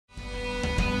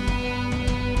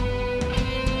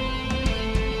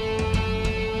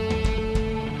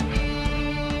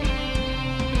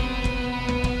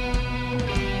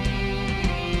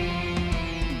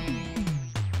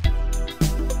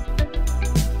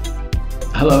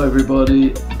Hello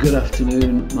everybody, good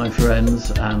afternoon my friends,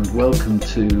 and welcome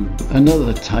to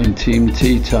another Time Team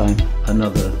Tea Time,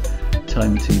 another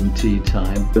Time Team Tea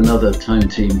Time, another Time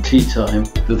Team Tea Time,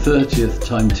 the 30th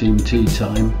Time Team Tea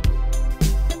Time.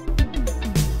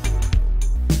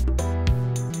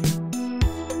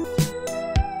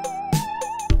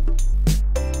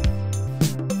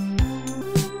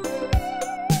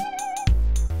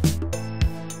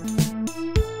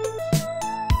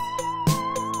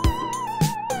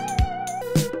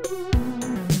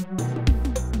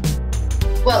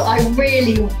 Well, I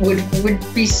really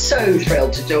would be so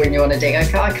thrilled to join you on a dig.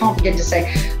 I can't begin to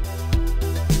say.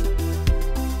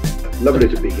 Lovely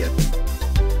to be here.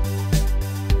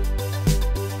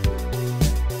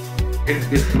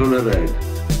 It's full of egg.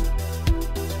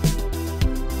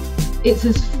 It's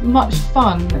as much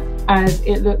fun as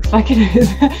it looks like it is.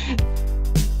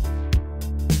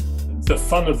 The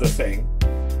fun of the thing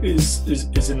is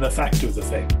in the fact of the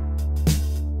thing.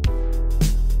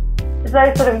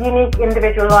 Those sort of unique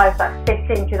individual lives that fit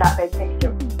into that big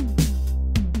picture.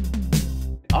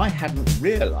 I hadn't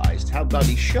realised how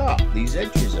bloody sharp these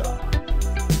edges are.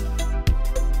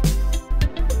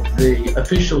 The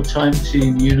official Time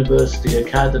Team University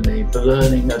Academy for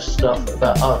learning us stuff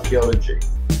about archaeology.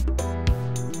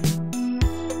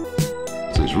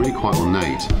 So it's really quite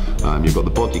ornate. You've got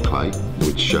the body clay,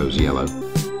 which shows yellow.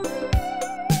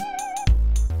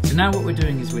 So now what we're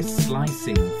doing is we're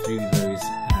slicing through those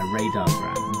radar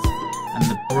brands, and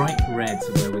the bright reds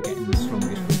are where we're getting the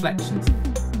strongest reflections.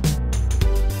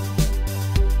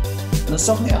 And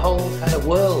suddenly a whole kind of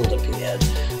world appeared,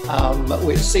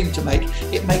 which seemed to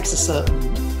makes a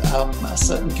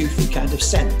certain goofy kind of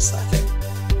sense, I think.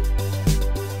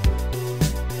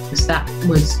 That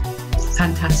was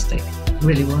fantastic, it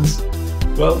really was.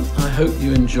 Well, I hope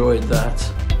you enjoyed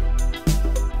that.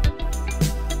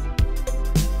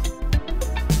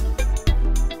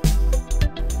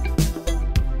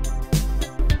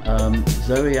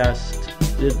 Zoe asked,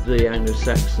 did the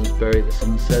Anglo-Saxons bury this,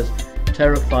 and says,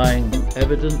 terrifying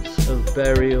evidence of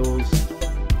burials.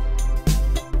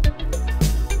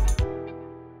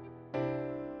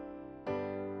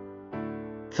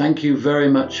 Thank you very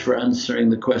much for answering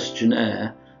the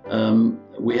questionnaire.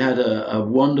 We had a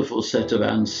wonderful set of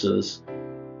answers.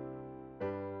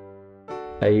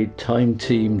 A Time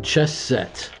Team chess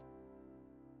set.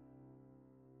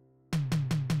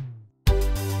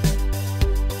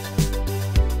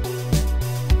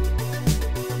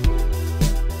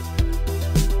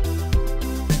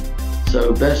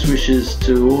 So best wishes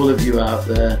to all of you out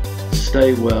there,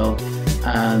 stay well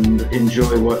and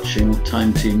enjoy watching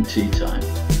Time Team Tea Time.